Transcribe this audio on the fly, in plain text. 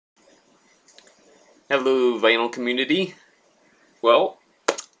Hello, vinyl community. Well,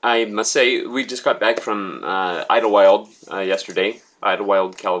 I must say, we just got back from Idlewild yesterday.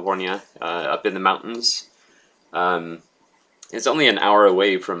 Idlewild, California, up in the mountains. Um, it's only an hour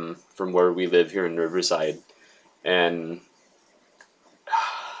away from where we live here in Riverside. And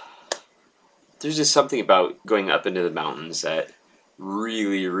there's just something about going up into the mountains that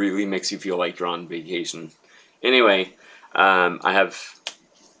really, really makes you feel like you're on vacation. Anyway, I have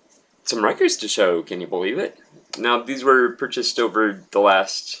some records to show. Can you believe it? Now, these were purchased over the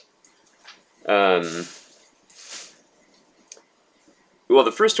last. Well,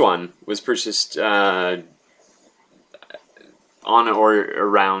 the first one was purchased on or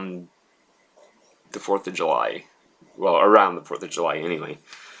around the 4th of July. Well, around the 4th of July, anyway.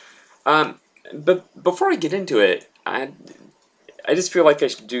 But before I get into it, I just feel like I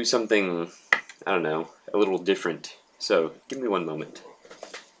should do something, I don't know, a little different. So, give me one moment.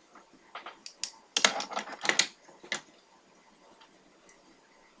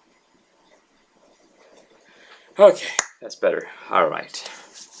 Okay, that's better. Alright.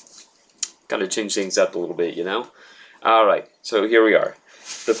 Gotta change things up a little bit, you know? Alright, so here we are.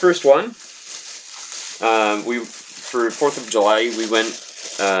 The first one, for 4th of July, we went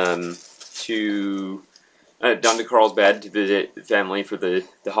down to Carlsbad to visit family for the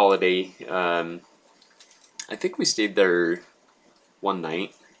holiday. I think we stayed there one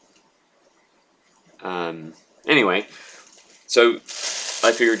night. Anyway, so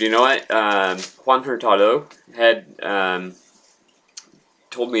I figured, you know what, Juan Hurtado had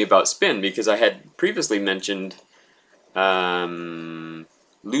told me about Spin because I had previously mentioned Lose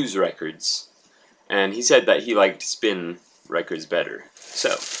Records, and he said that he liked Spin Records better.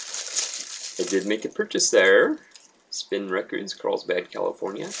 So I did make a purchase there. Spin Records, Carlsbad,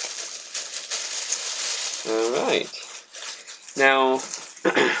 California. Alright. Now,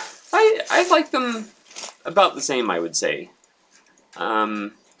 I like them about the same, I would say.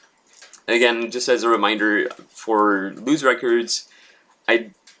 Again, just as a reminder, for Lose Records,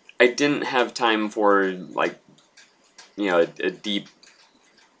 I didn't have time for, like, you know, a deep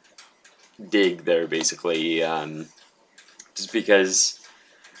dig there, basically, just because,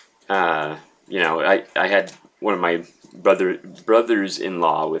 you know, I had one of my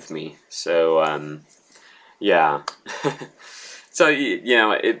brothers-in-law with me, so, yeah. So, you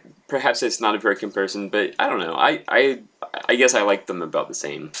know, perhaps it's not a fair comparison, but I don't know, I guess I like them about the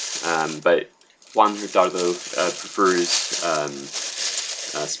same, but Juan Hurtado prefers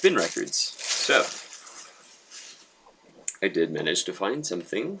Spin Records. So, I did manage to find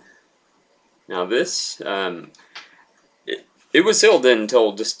something. Now this, it was sealed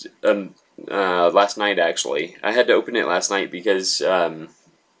until just last night, actually. I had to open it last night because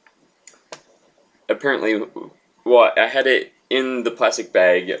apparently, well, I had it in the plastic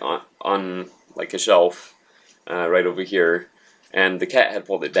bag on like a shelf right over here, and the cat had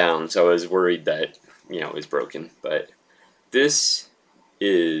pulled it down, so I was worried that, you know, it was broken. But this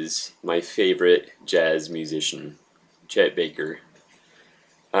is my favorite jazz musician, Chet Baker.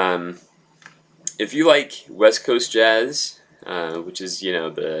 If you like West Coast jazz, which is, you know,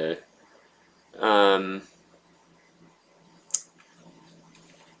 the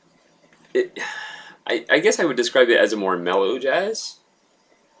I guess I would describe it as a more mellow jazz.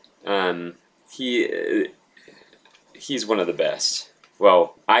 He's one of the best.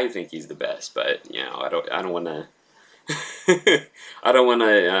 Well, I think he's the best, but, you know, I don't want to I don't want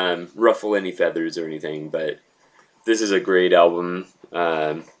to ruffle any feathers or anything. But this is a great album.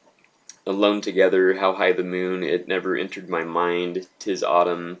 Alone Together, How High the Moon, It Never Entered My Mind, 'Tis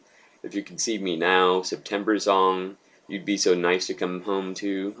Autumn, If You Could See Me Now, September Song, You'd Be So Nice to Come Home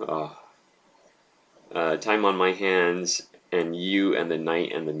To, Time on My Hands, and You and the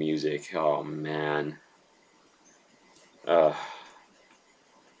Night and the Music. Oh, man. Now,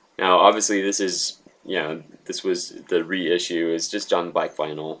 obviously, this is, you know, this was the reissue. It's just on black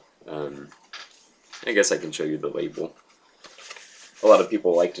vinyl. I guess I can show you the label. A lot of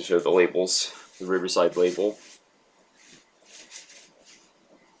people like to show the labels, the Riverside label.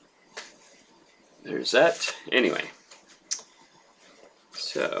 There's that. Anyway,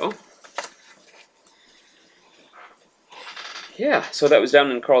 so yeah, so that was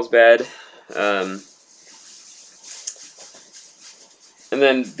down in Carlsbad. And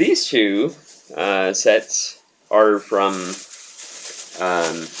then these two sets are from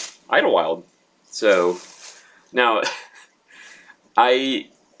Idlewild. So now, it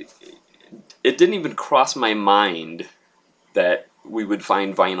didn't even cross my mind that we would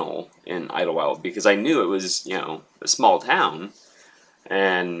find vinyl in Idlewild, because I knew it was, you know, a small town,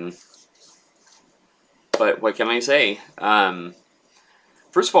 but what can I say?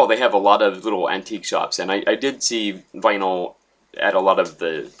 first of all, they have a lot of little antique shops, and I did see vinyl at a lot of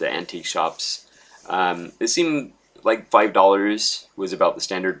the antique shops. It seemed like $5 was about the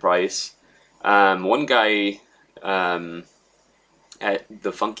standard price. One guy at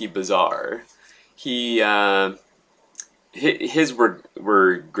the Funky Bazaar, his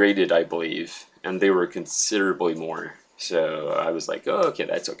were graded, I believe, and they were considerably more. So I was like, oh, okay,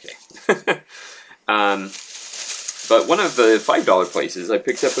 that's okay. But one of the $5 places, I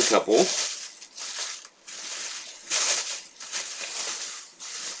picked up a couple.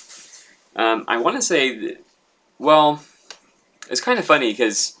 I want to say, well, it's kind of funny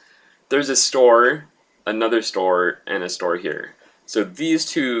because there's a store, another store, and a store here. So these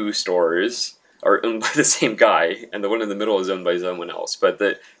two stores are owned by the same guy, and the one in the middle is owned by someone else. But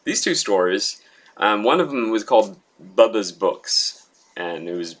these two stores, one of them was called Bubba's Books, and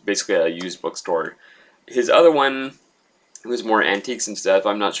it was basically a used bookstore. His other one was more antiques and stuff.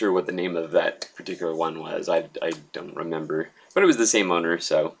 I'm not sure what the name of that particular one was. I don't remember. But it was the same owner,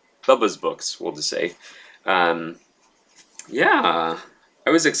 so Bubba's Books, we'll just say. Yeah, I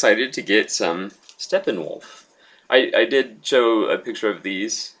was excited to get some Steppenwolf. I did show a picture of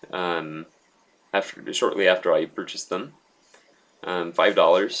these shortly after I purchased them.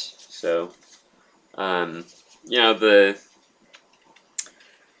 $5. So, you know,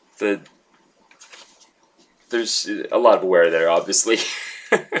 there's a lot of wear there, obviously.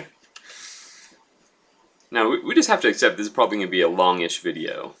 Now, we just have to accept this is probably going to be a longish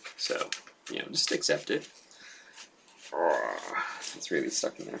video. So, you know, just accept it. Oh, it's really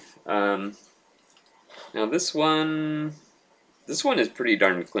stuck in there. Now this one is pretty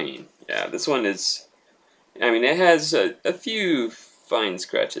darn clean. Yeah, this one is, I mean, it has a few fine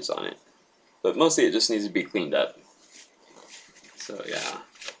scratches on it, but mostly it just needs to be cleaned up. So yeah.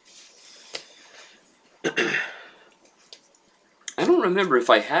 I don't remember if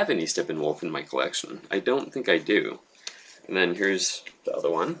I have any Steppenwolf in my collection. I don't think I do. And then here's the other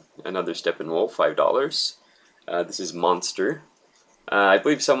one, another Steppenwolf, $5. This is Monster. I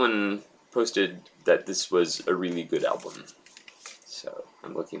believe someone posted that this was a really good album, so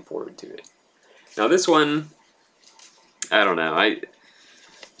I'm looking forward to it. Now this one, I don't know.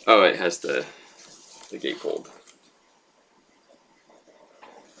 Oh, it has the gatefold.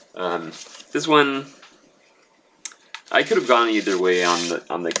 This one, I could have gone either way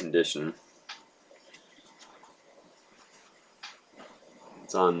on the condition.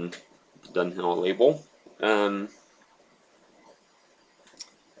 It's on the Dunhill label.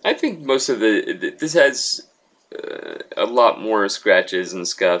 I think most of this has a lot more scratches and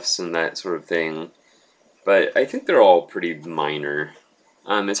scuffs and that sort of thing, but I think they're all pretty minor.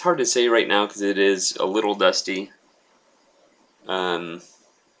 It's hard to say right now because it is a little dusty. It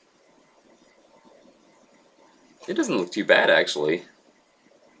doesn't look too bad, actually.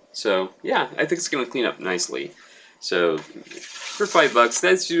 So, yeah, I think it's going to clean up nicely. So, for $5,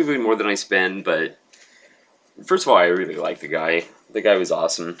 that's usually more than I spend, but first of all, I really like the guy. The guy was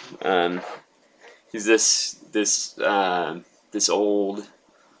awesome. He's this old,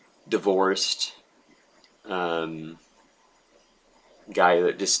 divorced guy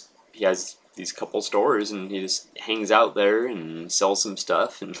that he has these couple stores and he just hangs out there and sells some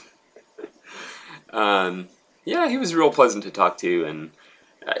stuff, and yeah, he was real pleasant to talk to, and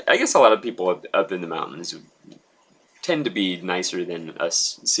I guess a lot of people up in the mountains tend to be nicer than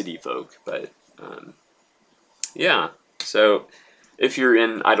us city folk, but yeah, so if you're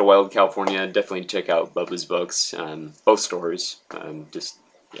in Idlewild, California, definitely check out Bubba's Books, both stores,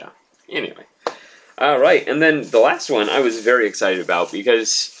 yeah, anyway. Alright, and then the last one I was very excited about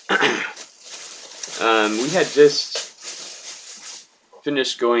because we had just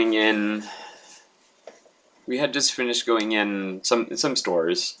finished going in some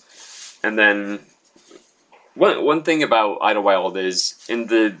stores, and then one thing about Idlewild is in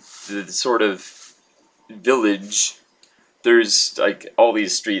the sort of village, there's like all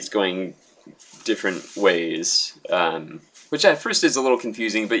these streets going different ways, which at first is a little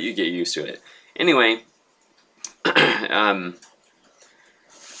confusing, but you get used to it. Anyway,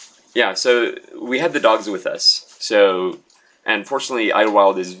 yeah, so we had the dogs with us. So, and fortunately,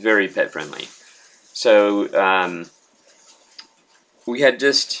 Idlewild is very pet friendly. So, we had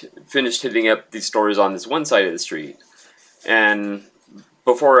just finished hitting up these stores on this one side of the street, and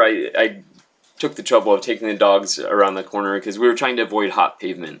before I took the trouble of taking the dogs around the corner, because we were trying to avoid hot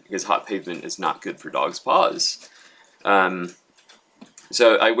pavement, because hot pavement is not good for dogs' paws.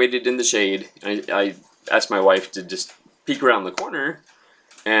 So I waited in the shade. I asked my wife to just peek around the corner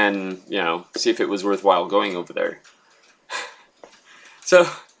and, you know, see if it was worthwhile going over there. So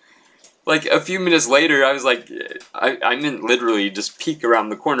like a few minutes later, I was like, I meant literally just peek around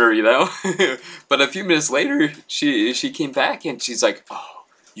the corner, you know. But a few minutes later, she came back and she's like, "Oh,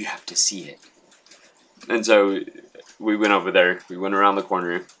 you have to see it." And so we went over there. We went around the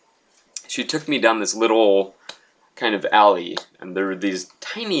corner. She took me down this little kind of alley, and there were these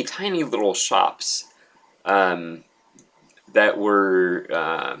tiny, tiny little shops that were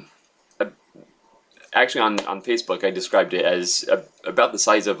actually on Facebook. I described it as about the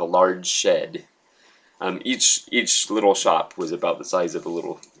size of a large shed. Each little shop was about the size of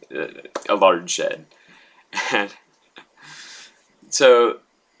a large shed, and so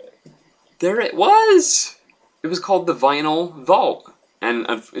there it was. It was called the Vinyl Vault,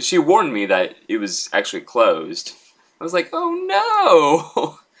 and she warned me that it was actually closed. I was like, oh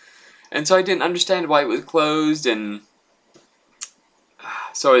no! And so I didn't understand why it was closed, and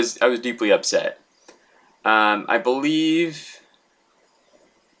so I was deeply upset. I believe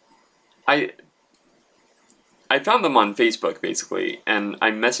I found them on Facebook, basically, and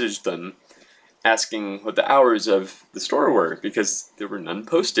I messaged them asking what the hours of the store were, because there were none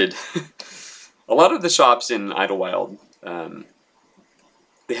posted. A lot of the shops in Idlewild,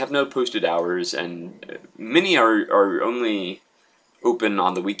 they have no posted hours, and many are only open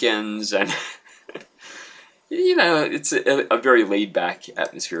on the weekends, and you know, it's a very laid-back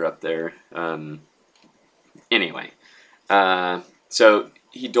atmosphere up there. Anyway, so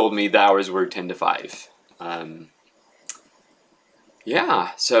he told me the hours were 10 to 5.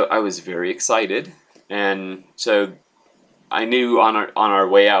 Yeah, so I was very excited, and so I knew on our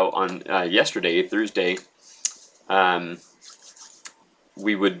way out on yesterday, Thursday,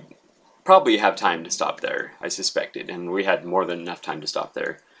 we would probably have time to stop there, I suspected, and we had more than enough time to stop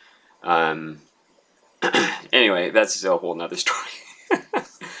there. Anyway, that's a whole nother story.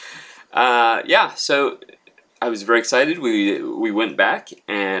 Yeah, so I was very excited. We went back,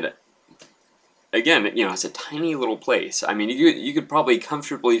 and again, you know, it's a tiny little place. I mean, you could probably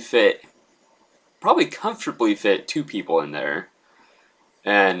comfortably fit 2 people in there,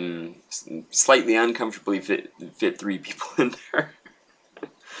 and slightly uncomfortably fit 3 people in there.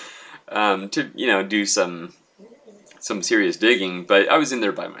 To, you know, do some serious digging, but I was in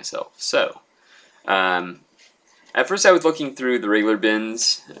there by myself. So at first I was looking through the regular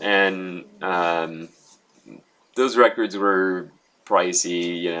bins, and those records were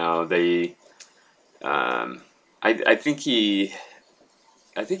pricey. You know, they I think he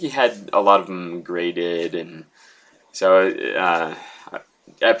had a lot of them graded, and so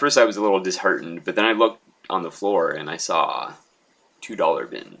at first I was a little disheartened, but then I looked on the floor and I saw $2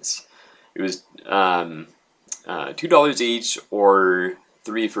 bins. It was $2 each, or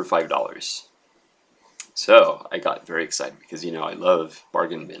 3 for $5. So I got very excited because, you know, I love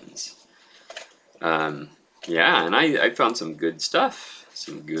bargain bins. Yeah, and I found some good stuff.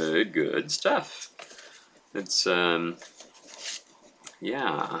 Some good stuff. It's,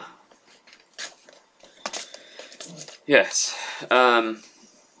 yeah. Yes.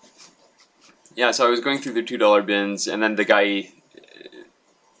 Yeah, so I was going through the $2 bins, and then the guy...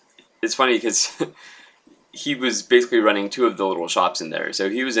 It's funny because he was basically running 2 of the little shops in there.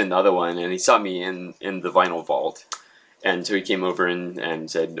 So he was in the other one, and he saw me in the Vinyl Vault. And so he came over and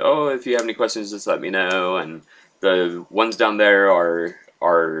said, "Oh, if you have any questions, just let me know." And the ones down there are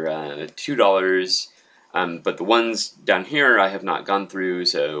 $2, but the ones down here I have not gone through,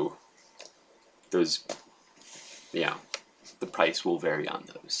 so those, yeah, the price will vary on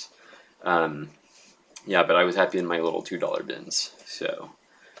those. Yeah, but I was happy in my little $2 bins. So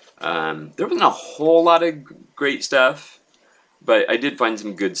there wasn't a whole lot of great stuff, but I did find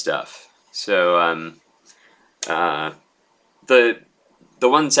some good stuff. So the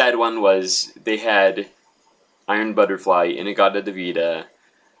one sad one was they had Iron Butterfly, In-A-Gadda-Da-Vida,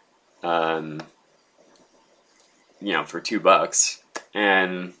 you know, for $2,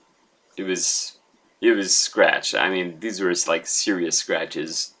 and it was scratched. I mean, these were like serious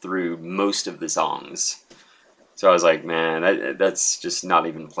scratches through most of the songs. So I was like, man, that's just not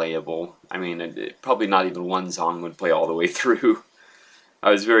even playable. I mean, probably not even one song would play all the way through.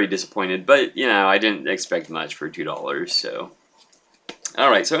 I was very disappointed, but, you know, I didn't expect much for $2, so...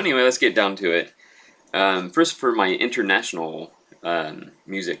 Alright, so anyway, let's get down to it. First, for my international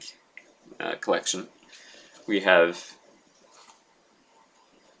music collection, we have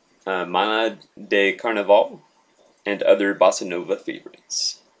Mana de Carnaval and Other Bossa Nova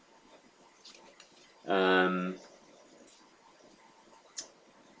Favorites. I'm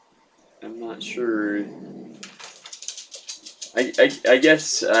not sure... I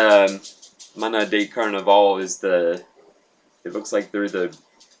guess Mana de Carnaval is the... It looks like they're the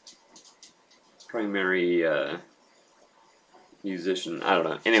primary musician. I don't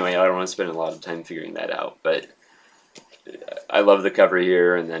know. Anyway, I don't want to spend a lot of time figuring that out, but I love the cover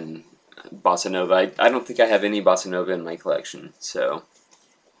here, and then Bossa Nova. I don't think I have any Bossa Nova in my collection, so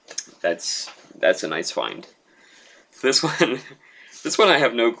that's a nice find. This one, this one I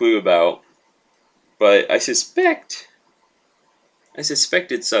have no clue about, but I suspect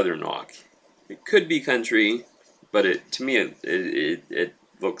it's Southern rock. It could be country, but to me it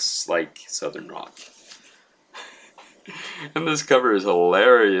looks like Southern rock. And this cover is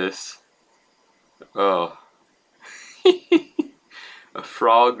hilarious. Oh. A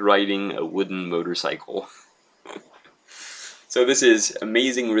frog riding a wooden motorcycle. So this is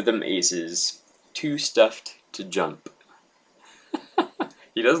Amazing Rhythm Aces, Too Stuffed to Jump.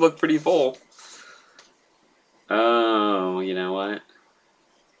 He does look pretty full. Oh, you know what?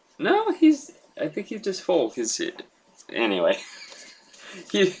 No, I think he's just full, because anyway.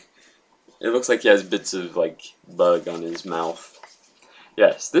 It looks like he has bits of, like, bug on his mouth.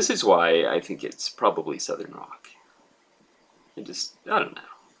 Yes, this is why I think it's probably Southern rock. I don't know.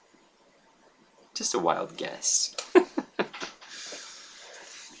 Just a wild guess.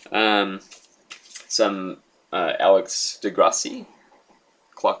 Some Alex Degrassi,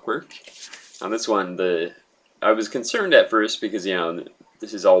 Clockwork. Now this one, I was concerned at first because, you know,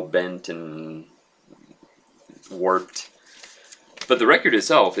 this is all bent and warped. But the record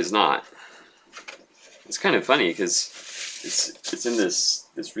itself is not. It's kind of funny because it's in this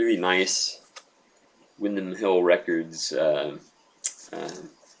really nice Windham Hill Records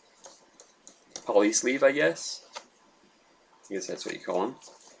poly sleeve, I guess. I guess that's what you call them.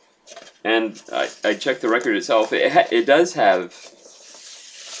 And I checked the record itself. It does have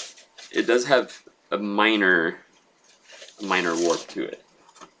a minor warp to it.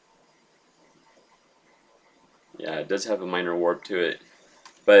 Yeah, it does have a minor warp to it,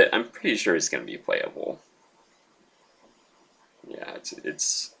 but I'm pretty sure it's going to be playable. Yeah,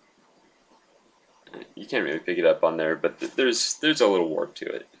 it's you can't really pick it up on there, but there's a little warp to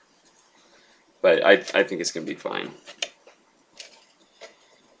it. But I think it's going to be fine.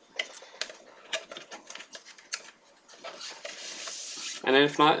 And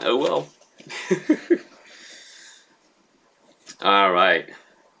if not, oh well. Alright.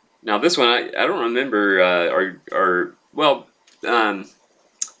 Now this one, I don't remember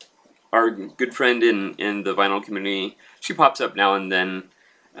our good friend in the vinyl community. She pops up now and then,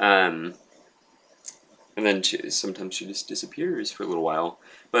 and then sometimes she just disappears for a little while.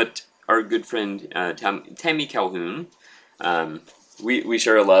 But our good friend Tammy Calhoun, we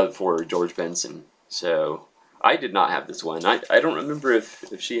share a love for George Benson. So I did not have this one. I don't remember if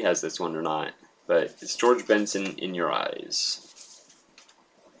she has this one or not. But it's George Benson, In Your Eyes.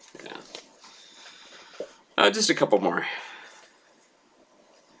 Yeah. Just a couple more.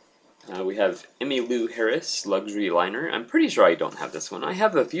 We have Emmylou Harris, Luxury Liner. I'm pretty sure I don't have this one. I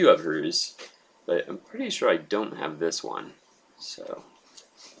have a few of hers, but I'm pretty sure I don't have this one. So,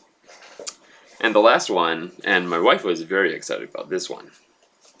 and the last one, and my wife was very excited about this one.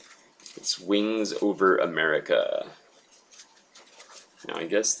 It's Wings Over America. Now I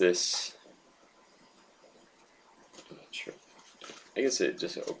guess this. I'm not sure. I guess it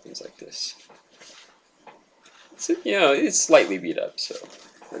just opens like this. So, you know, it's slightly beat up, so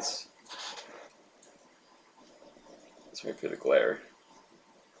that's right for the glare.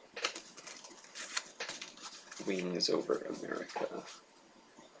 Wings Over America.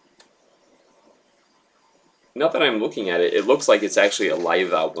 Now that I'm looking at it, it looks like it's actually a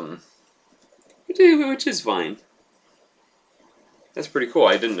live album, which is fine. That's pretty cool.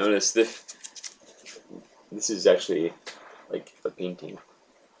 I didn't notice this. This is actually like a painting.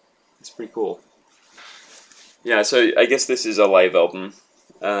 It's pretty cool. Yeah, so I guess this is a live album.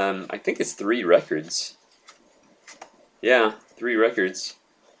 I think it's 3 records. Yeah, 3 records.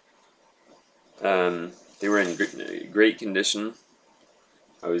 They were in great condition.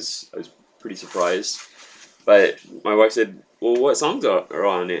 I was pretty surprised. But my wife said, well, what songs are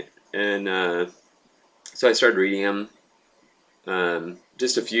on it? And so I started reading them.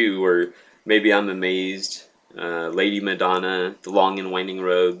 Just a few were Maybe I'm Amazed, Lady Madonna, The Long and Winding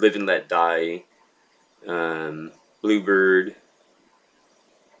Road, Live and Let Die, Bluebird.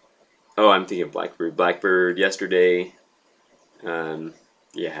 Oh, I'm thinking of Blackbird. Blackbird, Yesterday.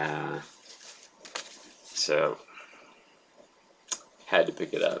 Yeah. So, had to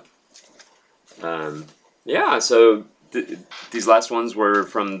pick it up. Yeah, so these last ones were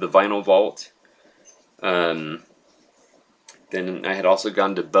from the Vinyl Vault. Then I had also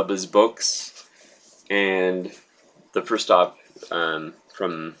gone to Bubba's Books, and the first stop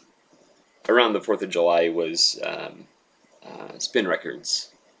from around the 4th of July was Spin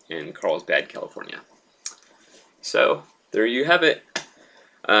Records in Carlsbad, California. So, there you have it.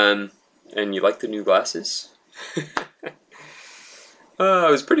 And you like the new glasses?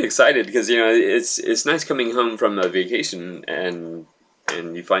 I was pretty excited because it's nice coming home from a vacation and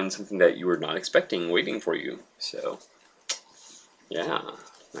you find something that you were not expecting waiting for you. So yeah,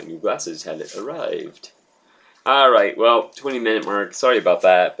 my new glasses had arrived. All right, well, 20-minute mark. Sorry about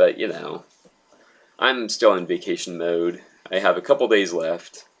that, but I'm still in vacation mode. I have a couple days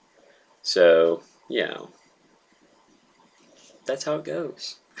left, so that's how it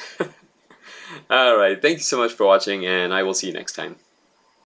goes. All right, thank you so much for watching, and I will see you next time.